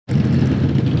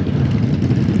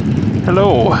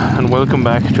Hello and welcome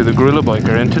back to the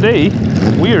GorillaBiker, and today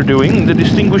we are doing the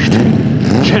distinguished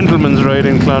gentleman's ride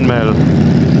in Clonmel.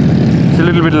 It's a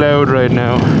little bit loud right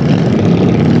now.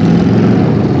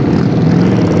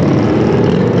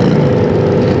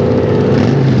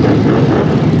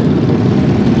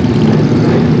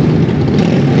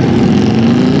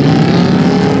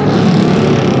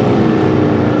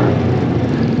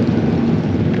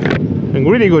 And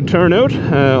really good turnout,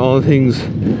 all things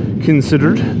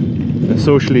considered.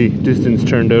 Socially distanced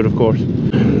turned out, of course,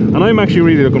 and I'm actually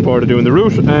really looking forward to doing the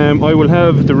route. I will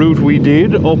have the route we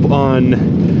did up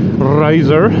on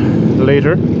Riser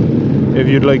later if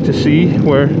you'd like to see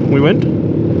where we went.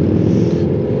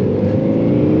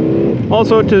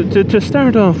 Also, to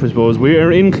start off, I suppose we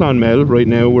are in Clonmel right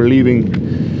now. We're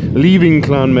leaving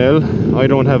Clonmel. I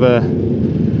don't have a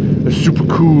super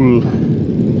cool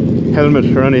helmet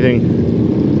or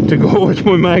anything to go with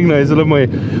my Magna. I still have my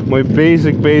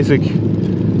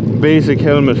basic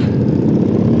helmet,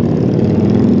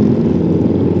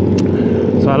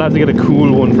 so I'll have to get a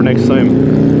cool one for next time.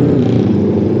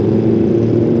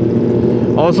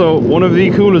 Also, one of the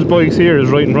coolest bikes here is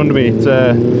right in front of me. It's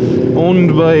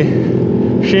owned by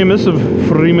Seamus of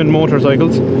Freeman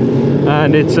Motorcycles,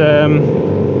 and it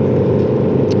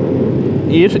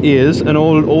is an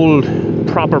old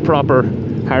proper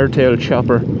hardtail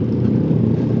chopper.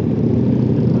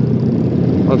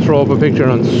 I'll throw up a picture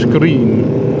on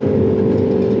screen.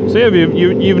 So yeah,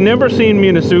 you've never seen me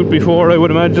in a suit before, I would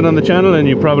imagine, on the channel, and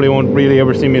you probably won't really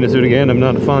ever see me in a suit again. I'm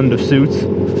not fond of suits,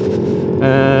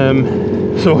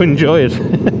 so enjoy it.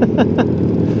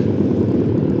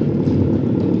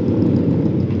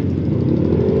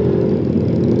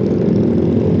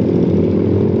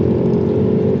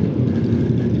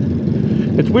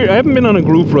 It's weird, I haven't been on a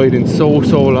group ride in so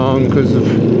long because of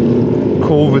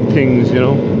COVID things, you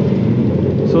know.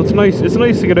 So it's nice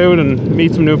to get out and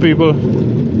meet some new people,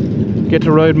 get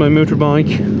to ride my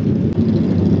motorbike.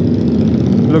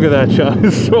 Look at that shot,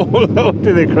 it's so low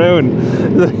to the ground,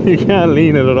 you can't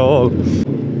lean it at all.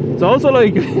 It's also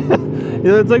like,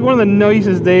 it's like one of the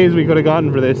nicest days we could have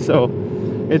gotten for this, so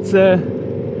it's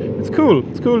cool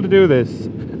to do this.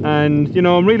 And you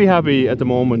know, I'm really happy at the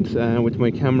moment with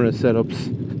my camera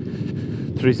setups,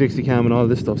 360 cam and all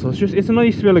this stuff. So it's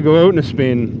nice to be able to go out in a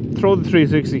spin, throw the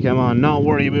 360 cam on, not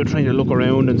worry about trying to look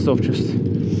around and stuff, just,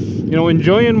 you know,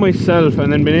 enjoying myself,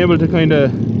 and then being able to kind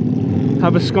of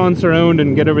have a sconce around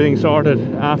and get everything sorted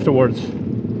afterwards.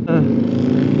 I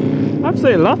have to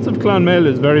say, lots of Clonmel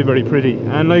is very pretty,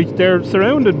 and like they're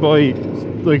surrounded by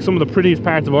like some of the prettiest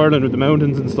parts of Ireland with the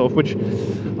mountains and stuff, which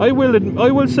I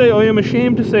will say I am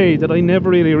ashamed to say that I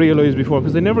never really realised before,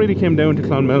 because I never really came down to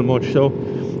Clonmel much. So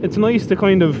it's nice to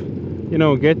kind of, you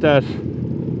know, get that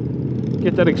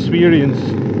experience.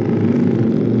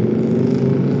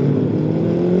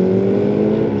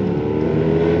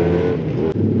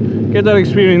 Get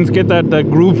that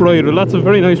group ride with lots of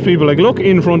very nice people. Like, look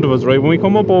in front of us, right? When we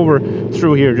come up over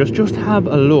through here, just have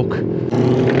a look.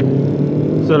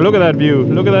 So look at that view.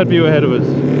 Look at that view ahead of us.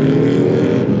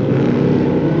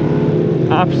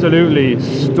 Absolutely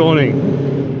stunning.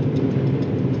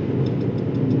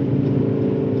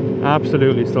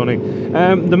 Absolutely stunning.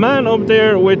 The man up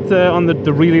there with on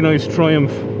the really nice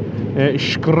Triumph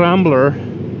Scrambler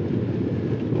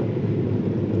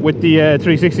with the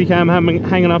 360 cam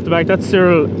hanging off the back, that's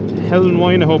Cyril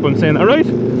Hellenwine, I hope I'm saying that right.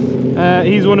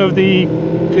 He's with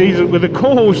the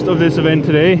co-host of this event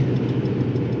today.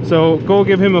 So go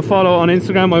give him a follow on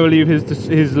Instagram. I will leave his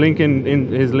link the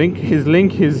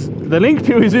link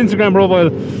to his Instagram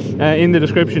profile in the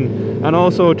description, and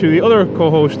also to the other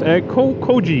co-host,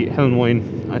 Koji Hellenwine.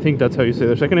 I think that's how you say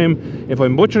their second name. If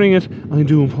I'm butchering it, I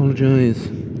do apologise.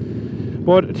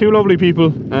 But two lovely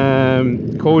people.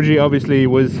 Koji obviously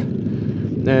was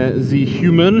the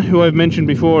human who I've mentioned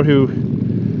before, who,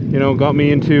 you know, got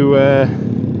me into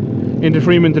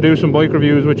Freeman to do some bike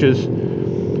reviews, which is,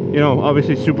 you know,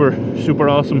 obviously super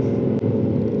awesome.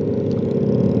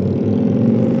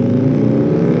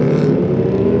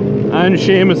 And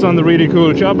Seamus on the really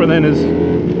cool chopper then is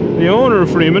the owner of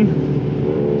Freeman,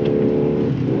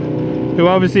 who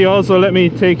obviously also let me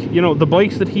take, you know, the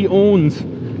bikes that he owns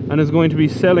and is going to be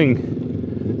selling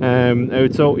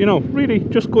out. So, you know, really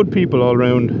just good people all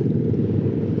around.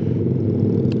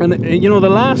 And you know, the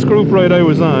last group ride I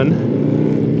was on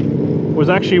was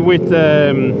actually with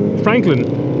Franklin,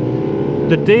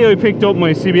 the day I picked up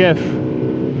my CBF,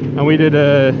 and we did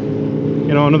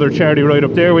you know, another charity ride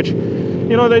up there, which,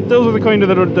 you know, those are the kind of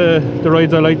the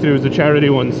rides I like to do, is the charity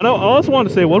ones. And I also want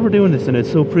to say, while we're doing this, and it's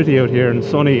so pretty out here and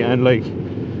sunny, and like,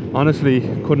 honestly,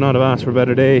 could not have asked for a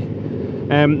better day.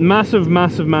 Massive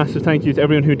thank you to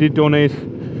everyone who did donate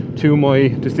to my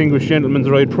Distinguished Gentleman's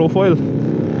Ride profile.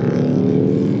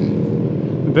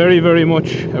 Very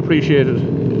much appreciated.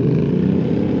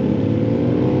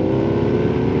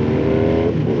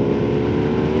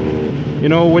 You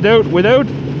know, without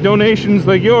donations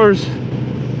like yours,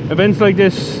 events like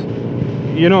this,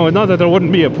 you know, not that there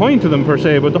wouldn't be a point to them per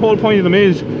se, but the whole point of them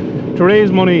is to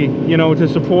raise money, you know, to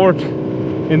support,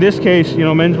 in this case, you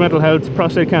know, men's mental health,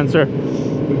 prostate cancer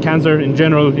in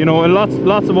general, you know, and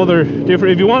lots of other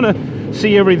different. If you want to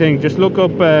see everything, just look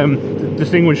up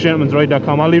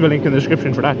distinguishedgentlemensride.com. I'll leave a link in the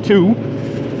description for that too.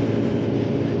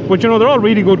 But you know, they're all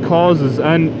really good causes,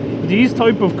 and these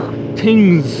type of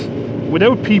things,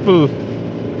 without people,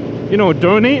 you know,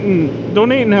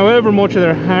 donating however much of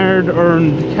their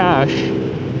hard-earned cash.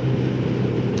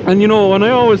 And you know, and I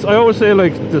always say,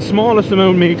 like, the smallest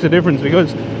amount makes a difference,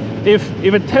 because if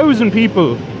 1,000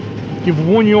 people give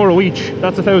 €1 each,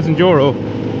 that's €1,000.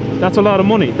 That's a lot of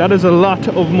money. That is a lot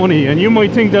of money. And you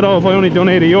might think that, oh, if I only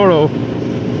donate €1,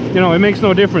 you know, it makes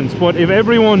no difference. But if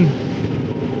everyone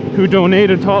who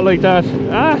donated thought like that,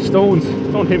 stones,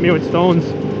 don't hit me with stones,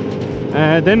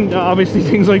 then obviously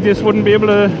things like this wouldn't be able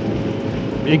to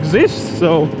exist.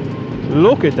 So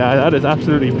look at that. That is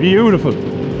absolutely beautiful.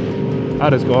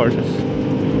 That is gorgeous.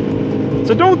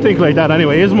 So don't think like that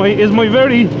anyway. Is my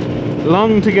very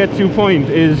long to get to point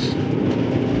is,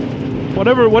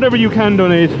 whatever you can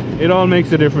donate, it all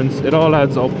makes a difference. It all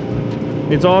adds up.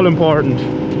 It's all important.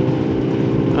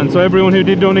 And so everyone who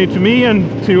did donate to me, and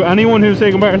to anyone who's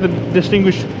taken part in the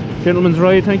Distinguished Gentleman's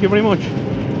Ride, thank you very much.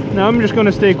 Now I'm just going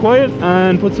to stay quiet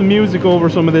and put some music over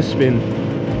some of this spin.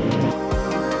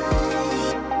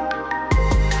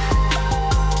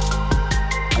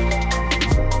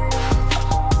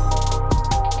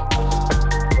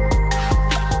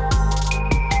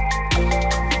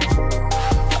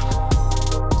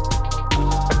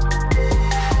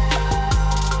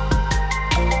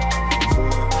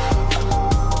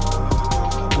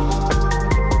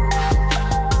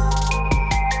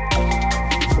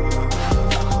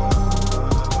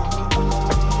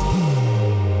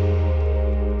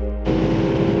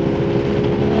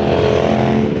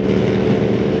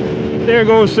 There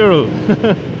goes Cyril.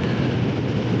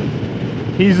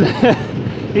 he's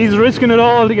risking it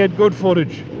all to get good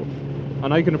footage,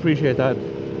 and I can appreciate that.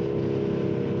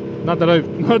 Not that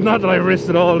I've risked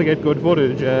it all to get good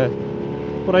footage,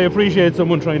 but I appreciate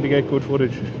someone trying to get good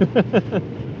footage.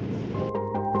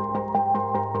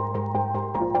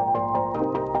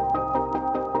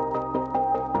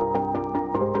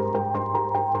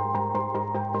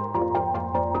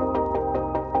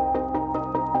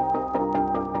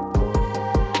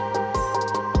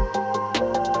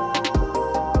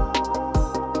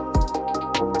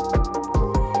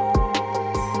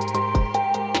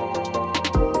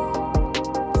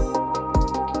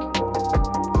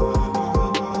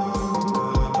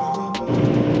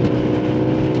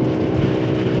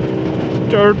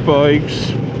 Dirt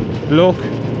bikes, look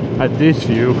at this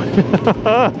view.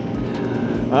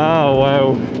 Oh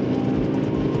wow.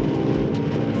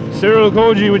 Cyril,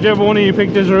 Koji, whichever one of you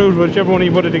picked this route, whichever one of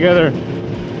you put it together,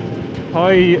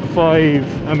 high five,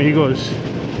 amigos.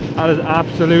 That is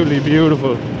absolutely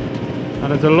beautiful,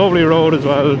 and it's a lovely road as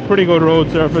well. Pretty good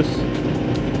road surface.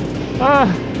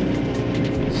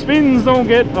 Spins don't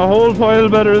get a whole pile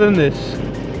better than this,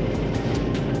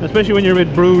 especially when you're a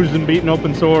bit bruised and beaten up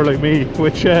and sore like me,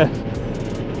 which yeah,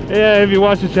 if you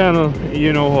watch the channel,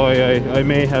 you know why I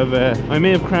may have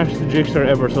crashed the Gixxer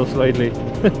ever so slightly.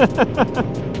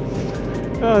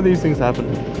 Oh, these things happen.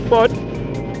 But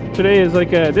today is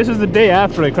like this is the day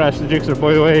after I crashed the Gixxer,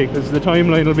 by the way, because the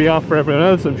timeline will be off for everyone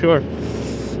else, I'm sure.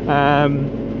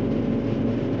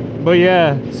 But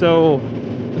yeah, so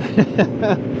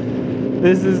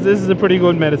this is a pretty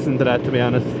good medicine to that, to be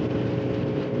honest.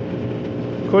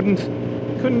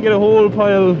 Couldn't get a whole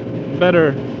pile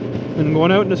better than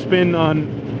going out in a spin on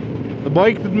the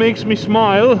bike that makes me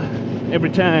smile every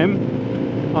time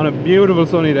on a beautiful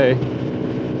sunny day.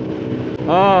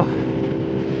 I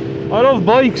love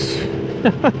bikes.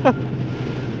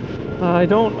 I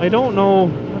don't know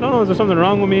if there's something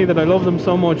wrong with me that I love them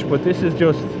so much, but this is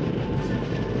just,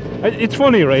 it's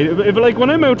funny, right? If like when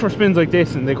I'm out for spins like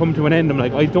this and they come to an end, I'm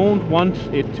like, I don't want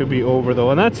it to be over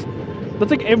though. And that's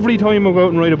like every time I go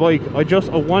out and ride a bike, I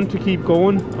want to keep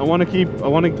going. I want to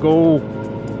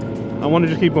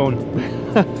just keep going.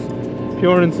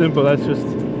 Pure and simple.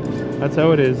 That's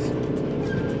how it is.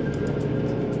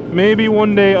 Maybe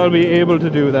one day I'll be able to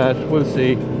do that. We'll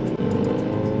see.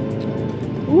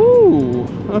 Ooh,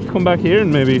 I'll have to come back here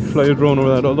and maybe fly a drone over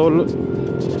that. Although,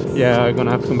 yeah, I'm gonna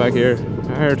have to come back here.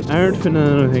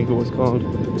 Ardfinnan, I think it was called.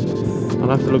 I'll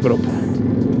have to look it up.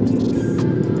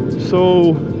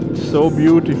 So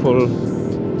beautiful.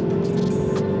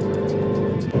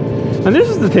 And this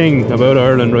is the thing about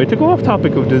Ireland, right? To go off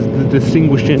topic of the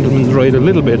distinguished gentleman's ride a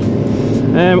little bit.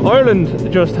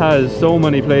 Ireland just has so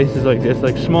many places like this,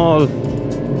 like small,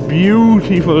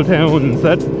 beautiful towns,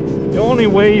 that the only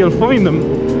way you'll find them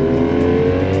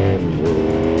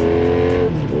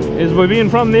is by being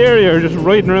from the area or just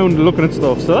riding around and looking at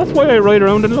stuff. So that's why I ride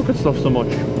around and look at stuff so much.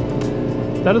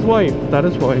 That is why.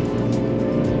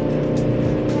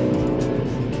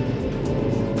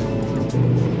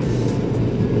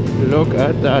 Look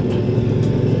at that.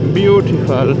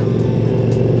 Beautiful.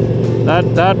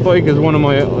 That bike is one of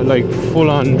my like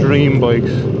full-on dream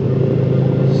bikes.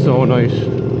 So nice.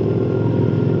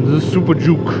 This is super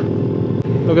juke.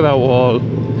 Look at that wall.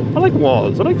 I like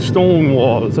walls. I like stone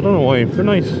walls. I don't know why. They're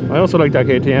nice. I also like that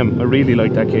KTM. I really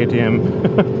like that KTM.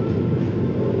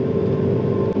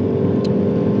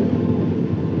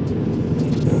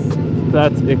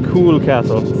 That's a cool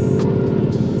castle.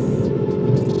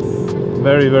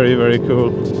 Very, very, very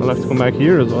cool. I'll have to come back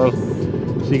here as well,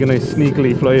 so you can nice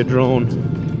sneakily fly a drone.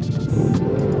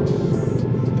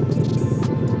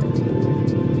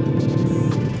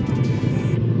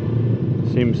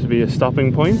 Seems to be a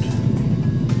stopping point.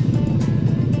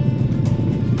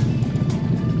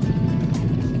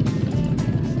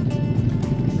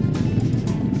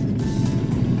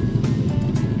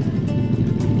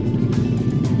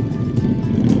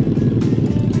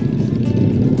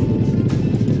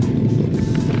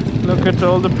 Look at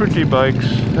all the pretty bikes.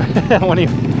 when he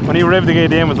revved the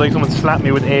gate in, it was like someone slapped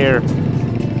me with air.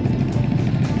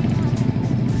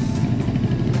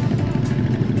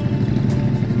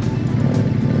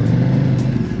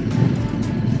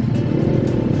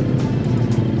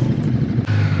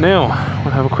 Now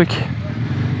we'll have a quick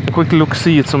look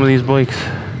see at some of these bikes.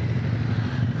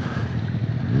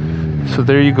 So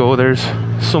there you go, there's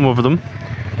some of them.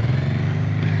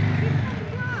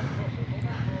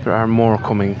 There are more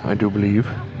coming, I do believe.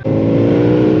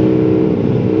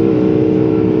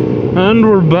 And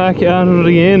we're back at it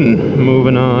again,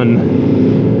 moving on.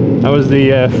 That was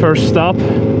the first stop,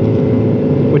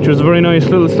 which was a very nice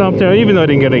little stop there, even though I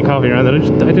didn't get any coffee around it.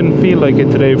 I didn't feel like it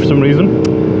today for some reason.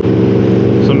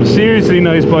 Some seriously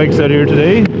nice bikes out here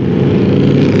today.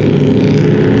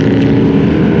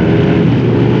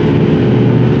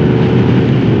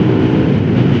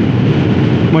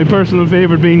 My personal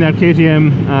favourite being that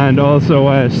KTM, and also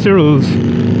Cyril's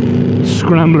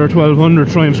Scrambler 1200,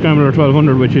 Triumph Scrambler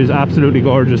 1200, which is absolutely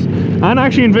gorgeous. And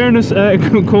actually, in fairness,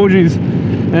 Koji's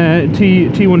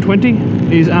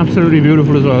T120 is absolutely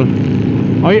beautiful as well.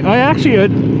 I actually,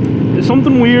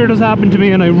 something weird has happened to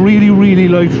me, and I really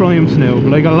like Triumphs now,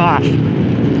 like a lot.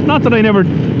 Not that I never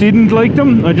didn't like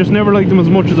them, I just never liked them as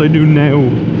much as I do now.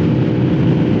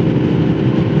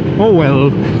 Oh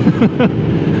well.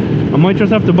 I might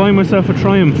just have to buy myself a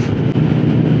Triumph.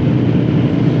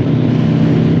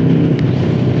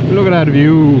 Look at that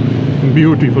view,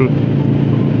 beautiful.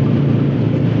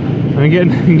 I'm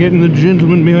getting the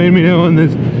gentleman behind me now on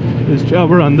this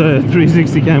jobber on the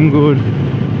 360 cam good.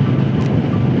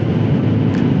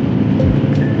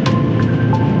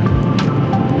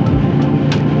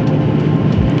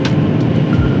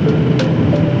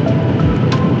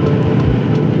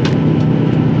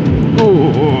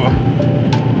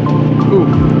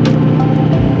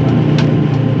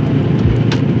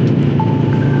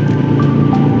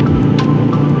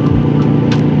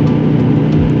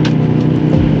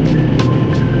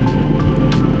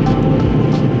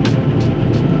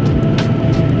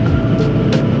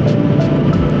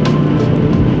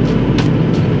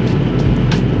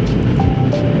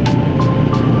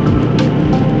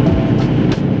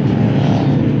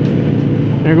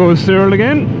 There goes Cyril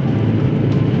again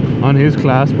on his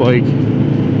class bike.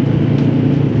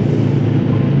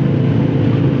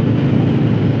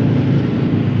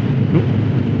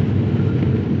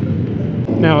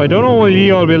 Now I don't know will ye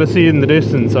all be able to see it in the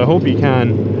distance, I hope you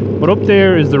can, but up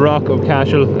there is the Rock of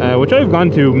Cashel, which I've gone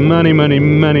to many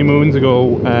moons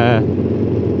ago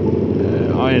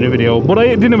in a video, but I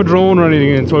didn't have a drone or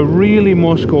anything, so I really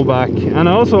must go back. And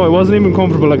also I wasn't even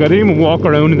comfortable, like I didn't even walk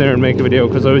around in there and make a video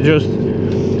because I just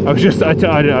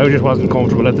wasn't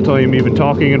comfortable at the time even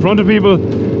talking in front of people.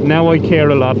 Now I care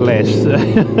a lot less.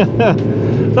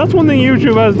 That's one thing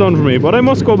YouTube has done for me, but I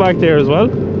must go back there as well.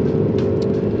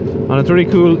 And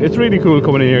it's really cool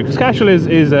coming in here, because Cashel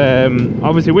is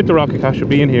obviously, with the Rock of Cashel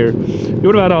being here, you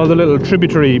would have had all the little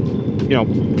tributary, you know,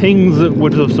 things that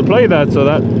would have supplied that, so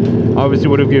that obviously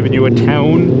would have given you a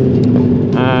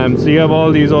town. So you have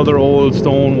all these other old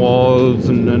stone walls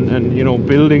and you know,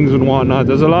 buildings and whatnot.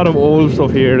 There's a lot of old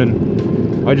stuff here,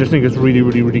 and I just think it's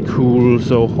really cool.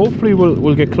 So hopefully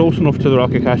we'll get close enough to the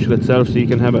rocket capsule itself so you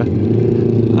can have a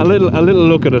little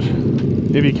look at it.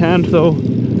 If you can't though,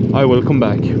 I will come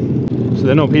back. So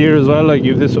then up here as well, like,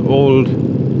 you have this old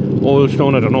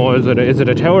stone. I don't know, is it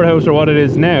a tower house or what it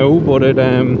is now, but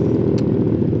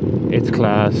it's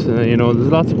class. You know, there's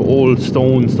lots of old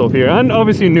stone stuff here, and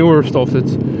obviously newer stuff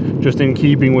that's just in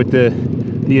keeping with the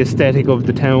aesthetic of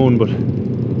the town, but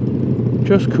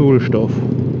just cool stuff.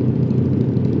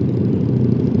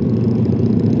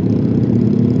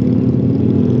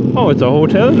 Oh, it's a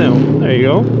hotel now. There you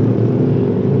go.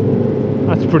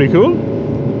 That's pretty cool.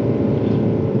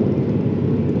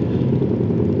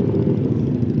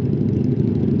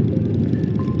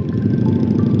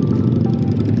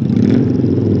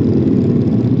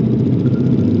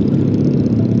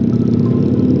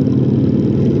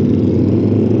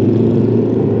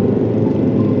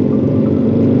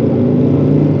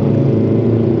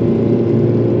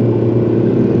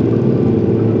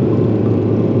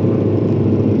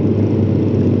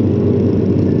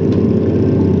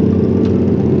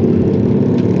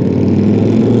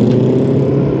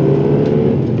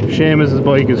 Seamus's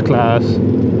bike is class.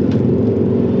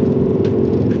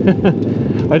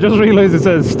 I just realised it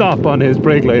says stop on his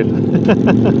brake light.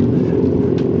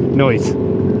 Nice.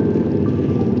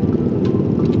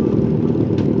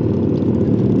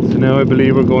 So now I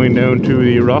believe we're going down to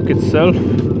the rock itself.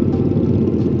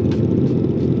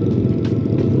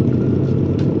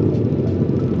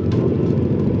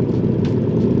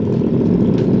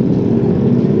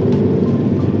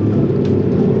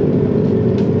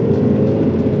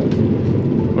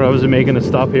 We're obviously making a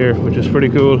stop here, which is pretty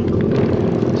cool.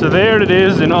 So there it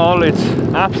is in all its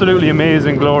absolutely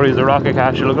amazing glory, the rocket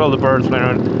capsule. Look at all the birds flying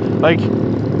around. Like,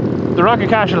 the rocket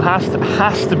capsule has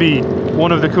to be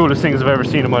one of the coolest things I've ever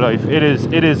seen in my life. It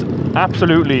is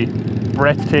absolutely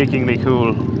breathtakingly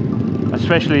cool,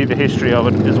 especially the history of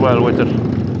it as well with it.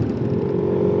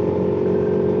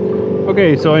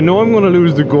 Okay, so I know I'm going to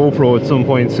lose the GoPro at some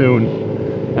point soon.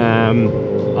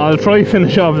 I'll try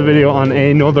finish off the video on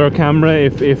another camera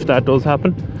if that does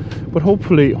happen, but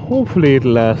hopefully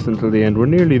it'll last until the end. We're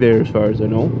nearly there as far as I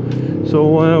know,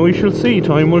 so we shall see.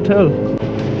 Time will tell.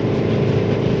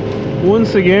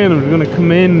 Once again, I'm going to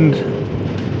commend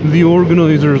the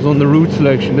organisers on the route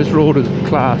selection. This road is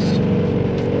class.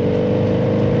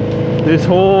 This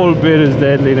whole bit is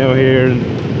deadly now here, and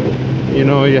you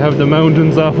know, you have the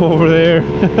mountains off over there.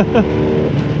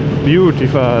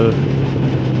 Beautiful.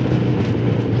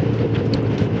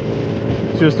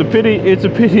 Just a pity. It's a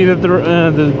pity that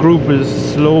the group is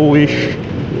slowish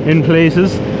in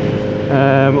places.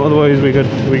 Otherwise, we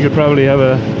could probably have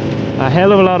a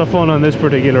hell of a lot of fun on this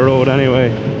particular road.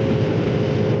 Anyway,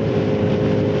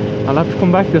 I'll have to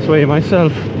come back this way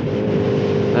myself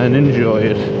and enjoy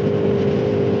it.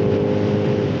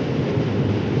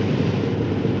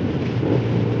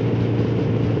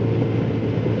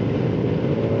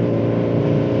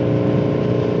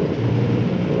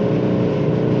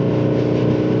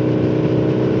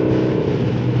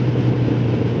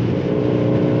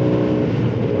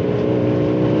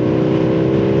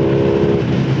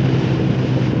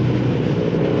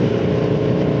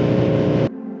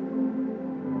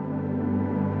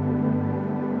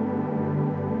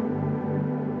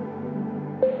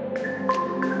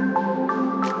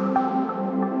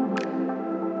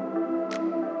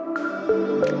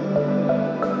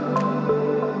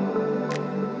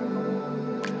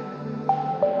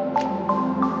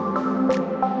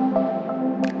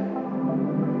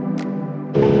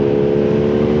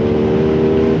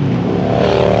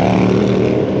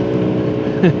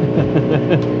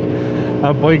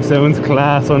 That bike sounds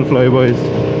class on flyboys.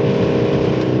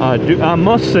 I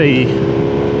must say,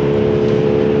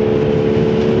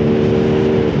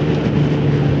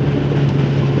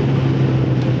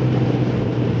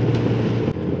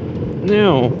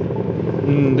 now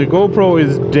the GoPro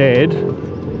is dead.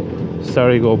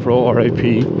 Sorry GoPro,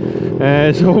 RIP.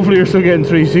 So hopefully you're still getting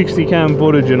 360 cam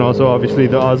footage, and also obviously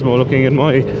the Osmo looking at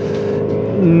my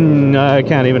I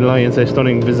can't even lie and say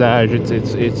stunning visage.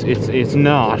 It's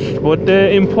not. But the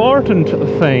important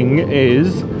thing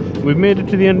is we've made it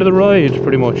to the end of the ride,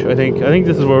 pretty much. I think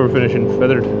this is where we're finishing,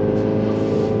 feathered.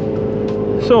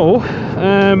 So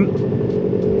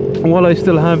while I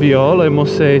still have you all, I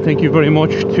must say thank you very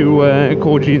much to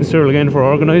Koji and Cyril again for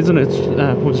organising. It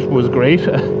was great.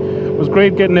 It was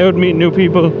great getting out, meeting new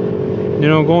people, you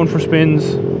know, going for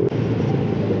spins.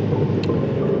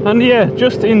 And yeah,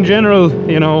 just in general,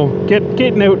 you know,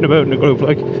 getting out and about in a group.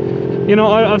 Like, you you know,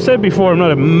 I've said before, I'm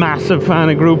not a massive fan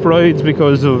of group rides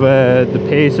because of the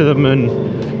pace of them,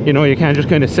 and you know, you can't just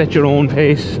kind of set your own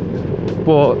pace.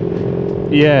 But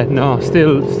yeah, no,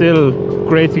 still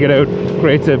great to get out,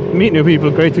 great to meet new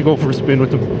people, great to go for a spin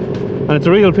with them. And it's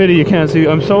a real pity you can't see.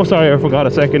 I'm so sorry I forgot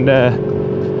a second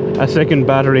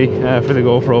battery for the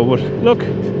GoPro, but look,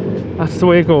 that's the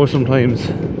way it goes sometimes.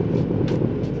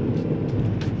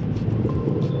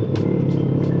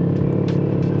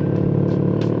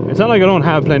 It's not like I don't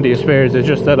have plenty of spares, it's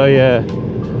just that I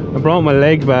brought my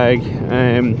leg bag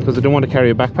because I don't want to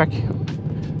carry a backpack.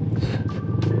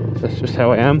 That's just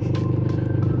how I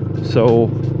am. So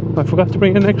I forgot to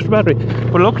bring an extra battery.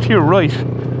 But look to your right,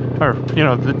 or you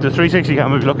know, the 360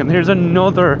 camera, if you're looking, here's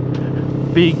another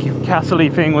big castle-y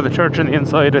thing with a church on the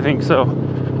inside, I think. So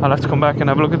I'll have to come back and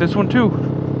have a look at this one too.